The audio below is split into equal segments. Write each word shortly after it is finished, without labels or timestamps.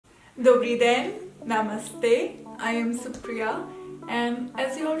Dobry den, namaste, I am Supriya, and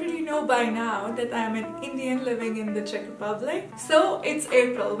as you already know by now that I am an Indian living in the Czech Republic. So it's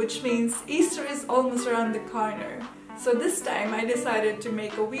April, which means Easter is almost around the corner. So this time I decided to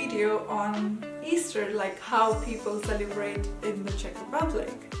make a video on Easter, like how people celebrate in the Czech Republic.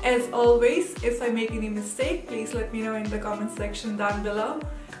 As always, if I make any mistake, please let me know in the comment section down below.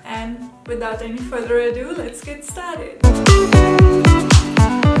 And without any further ado, let's get started.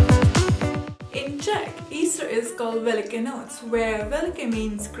 In Czech, Easter is called Velikonoce, where Velike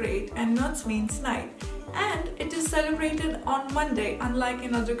means great and Noc means night. And it is celebrated on Monday, unlike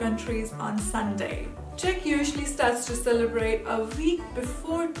in other countries on Sunday. Czech usually starts to celebrate a week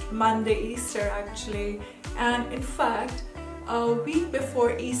before Monday Easter actually, and in fact a week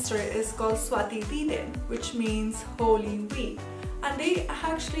before Easter is called Svatý týden, which means Holy Week, and they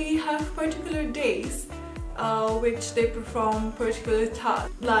actually have particular days which they perform particular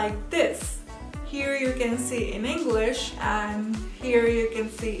tasks like this. Here you can see in English and here you can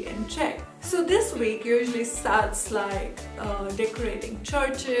see in Czech. So this week usually starts like decorating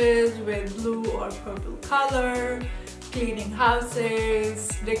churches with blue or purple color, cleaning houses,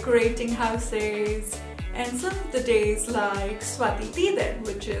 decorating houses, and some of the days like Svatý týden,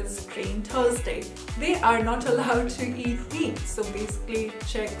 which is Green Thursday, they are not allowed to eat meat. So basically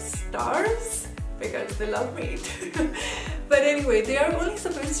Czechs starve because they love meat. But anyway, they are only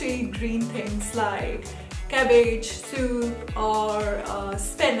supposed to eat green things like cabbage, soup, or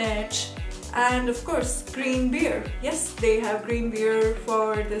spinach, and of course green beer. Yes, they have green beer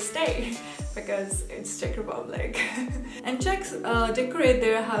for this day because it's Czech Republic. And Czechs decorate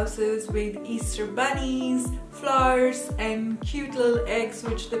their houses with Easter bunnies, flowers, and cute little eggs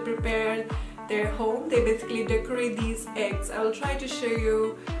which they prepare their home. They basically decorate these eggs. I will try to show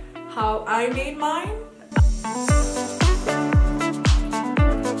you how I made mine.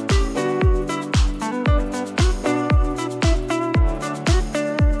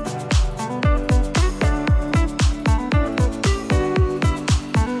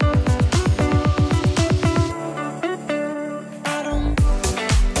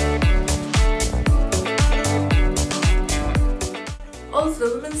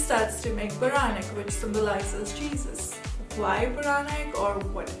 Also, women starts to make baranek, which symbolizes Jesus. Why baranek, or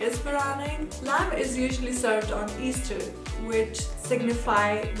what is baranek? Lamb is usually served on Easter, which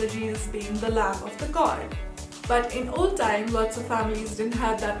signify the Jesus being the Lamb of the God. But in old time, lots of families didn't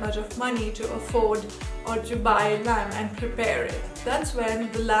have that much of money to afford or to buy lamb and prepare it. That's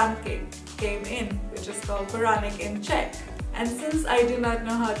when the lamb came in, which is called baranek in Czech. And since I do not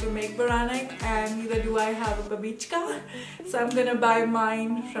know how to make baranek and neither do I have a babička, so I'm gonna buy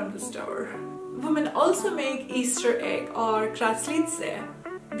mine from the store. Women also make Easter egg or kraslice.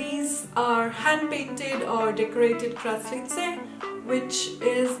 These are hand-painted or decorated kraslice, which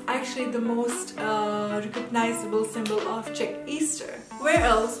is actually the most recognizable symbol of Czech Easter. Where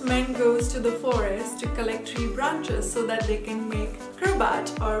else men goes to the forest to collect tree branches so that they can make krbat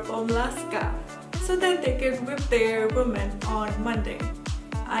or pomlaska, so that they can whip their women on Monday.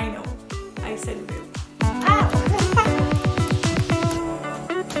 I know, I said whip.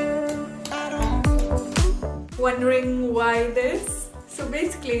 Wondering why this? So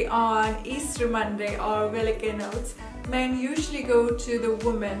basically on Easter Monday or Velikonoce, men usually go to the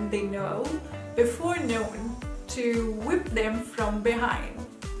women they know before noon to whip them from behind,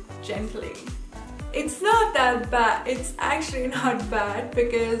 gently. It's not that bad, it's actually not bad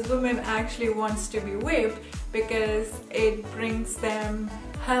because women actually wants to be whipped because it brings them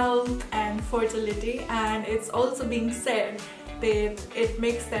health and fertility, and it's also being said that it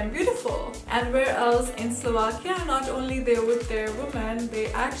makes them beautiful. And where else in Slovakia, not only they whip their women,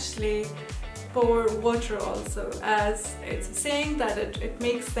 they actually pour water also, as it's saying that it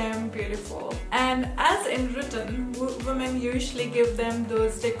makes them beautiful. And as in written, women usually give them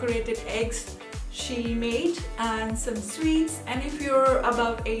those decorated eggs she made and some sweets, and if you're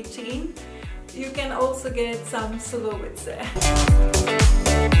above 18 you can also get some solovice.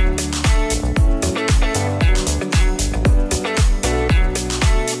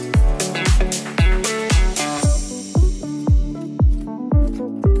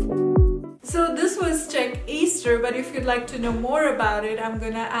 So this was Czech Easter, but if you'd like to know more about it, I'm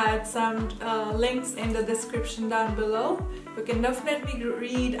gonna add some links in the description down below. You can definitely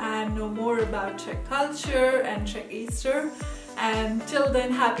read and know more about Czech culture and Czech Easter. And till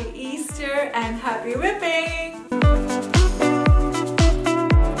then, happy Easter and happy whipping!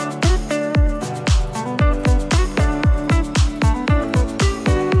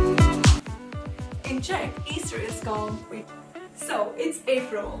 In Czech, Easter is called... So, it's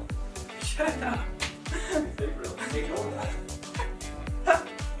April. Shut up. April.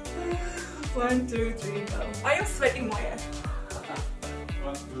 1, 2, 3, go. I am sweating more.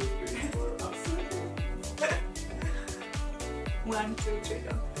 1, 2, 3, 4. 1, 2, 3,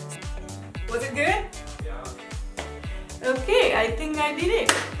 go. Was it good? Yeah. Okay, I think I did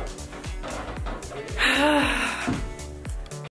it.